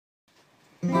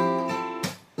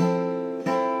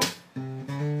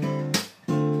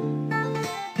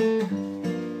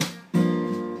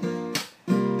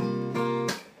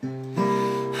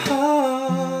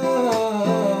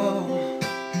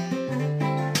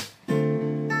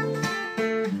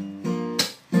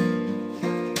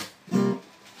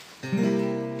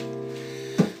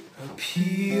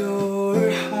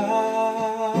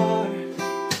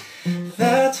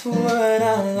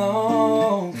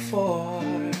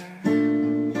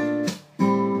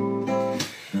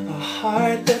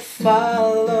heart that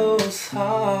follows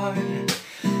hard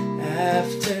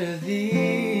after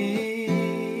thee,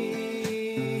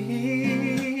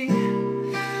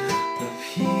 a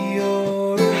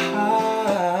pure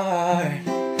heart,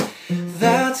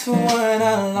 that's what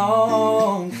I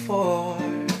long for.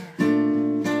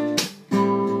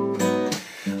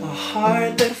 A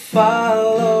heart that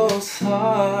follows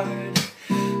hard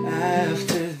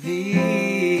after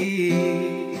thee,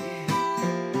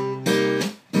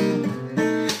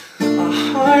 a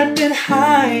heart that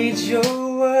hides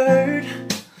your word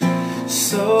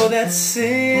so that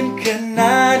sin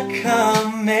cannot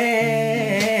come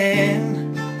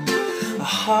in, a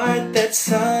heart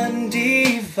that's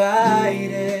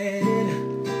undivided,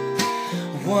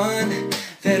 one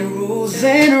that rules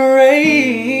and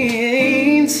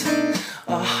reigns,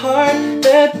 a heart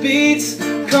that beats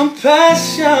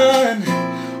compassion,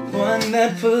 one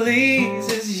that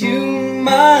pleases you,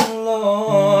 my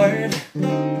Lord.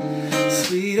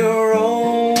 Sweet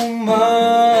aroma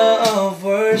of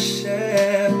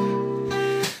worship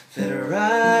that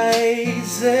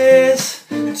rises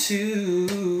to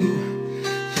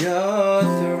your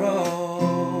throne.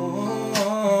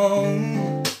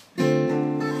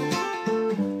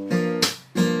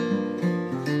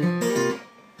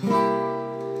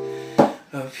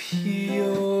 A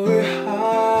pure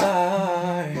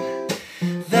heart,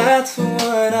 that's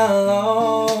what I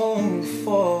long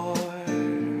for.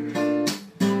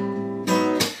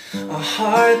 A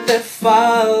heart that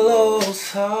follows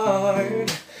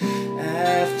hard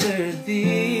after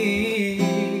thee,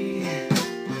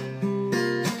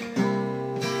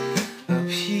 a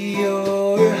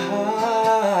pure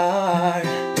heart,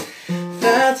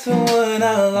 that's what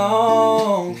I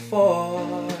long for.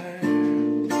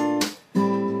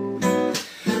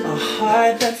 A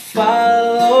heart that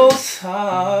follows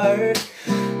hard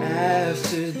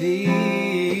after thee.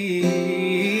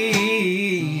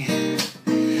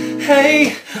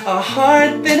 Hey, a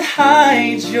heart that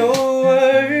hides your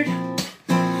word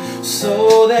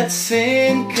so that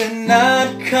sin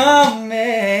cannot come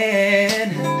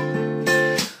in,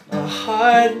 a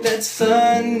heart that's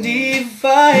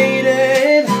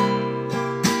undivided,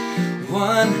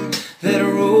 one that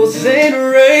rules and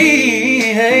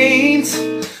reigns,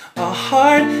 a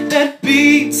heart that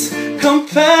beats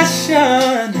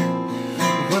compassion,